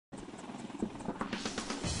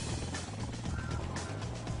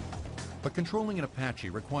But controlling an Apache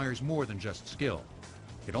requires more than just skill.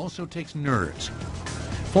 It also takes nerves.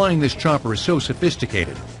 Flying this chopper is so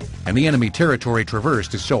sophisticated, and the enemy territory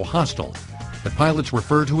traversed is so hostile, that pilots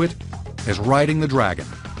refer to it as riding the dragon.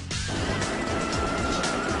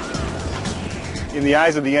 In the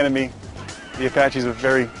eyes of the enemy, the Apache is a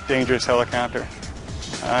very dangerous helicopter.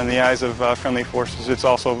 In the eyes of friendly forces, it's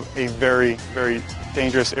also a very, very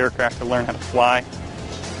dangerous aircraft to learn how to fly.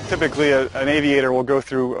 Typically, an aviator will go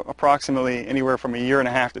through approximately anywhere from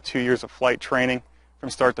 1.5 to 2 years of flight training from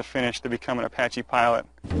start to finish to become an Apache pilot.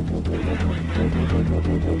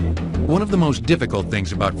 One of the most difficult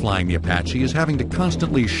things about flying the Apache is having to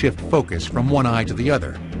constantly shift focus from one eye to the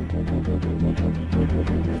other.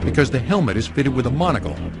 Because the helmet is fitted with a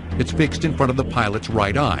monocle, it's fixed in front of the pilot's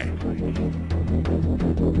right eye.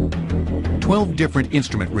 12 different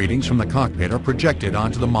instrument readings from the cockpit are projected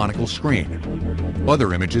onto the monocle screen.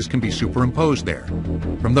 Other images can be superimposed there,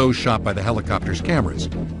 from those shot by the helicopter's cameras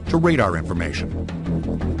to radar information.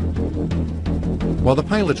 While the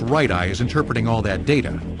pilot's right eye is interpreting all that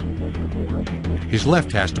data, his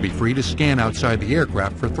left has to be free to scan outside the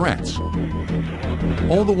aircraft for threats.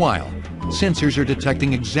 All the while, sensors are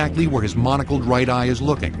detecting exactly where his monocled right eye is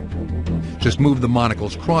looking. Just move the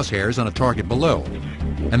monocle's crosshairs on a target below,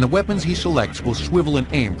 and the weapons he selects will swivel and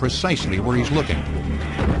aim precisely where he's looking.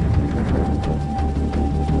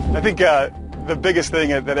 I think the biggest thing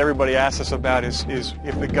that everybody asks us about is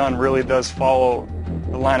if the gun really does follow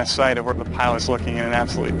the line of sight of where the pilot's looking, and it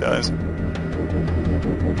absolutely does.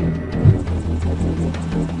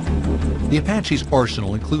 The Apache's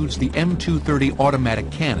arsenal includes the M230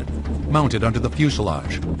 automatic cannon mounted under the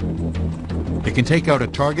fuselage. It can take out a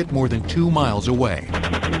target more than 2 miles away.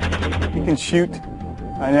 You can shoot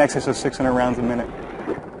in excess of 600 rounds a minute.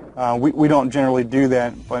 We don't generally do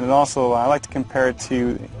that, but it also, I like to compare it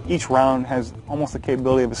to each round has almost the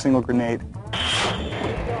capability of a single grenade.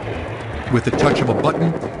 With the touch of a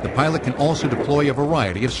button, the pilot can also deploy a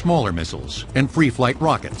variety of smaller missiles and free-flight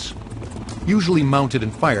rockets, usually mounted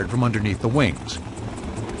and fired from underneath the wings.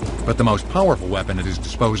 But the most powerful weapon at his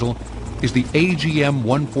disposal is the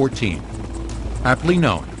AGM-114, aptly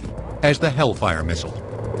known as the Hellfire missile.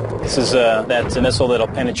 This is that's a missile that'll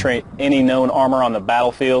penetrate any known armor on the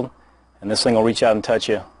battlefield, and this thing will reach out and touch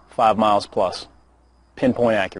you 5 miles plus. Pinpoint accuracy.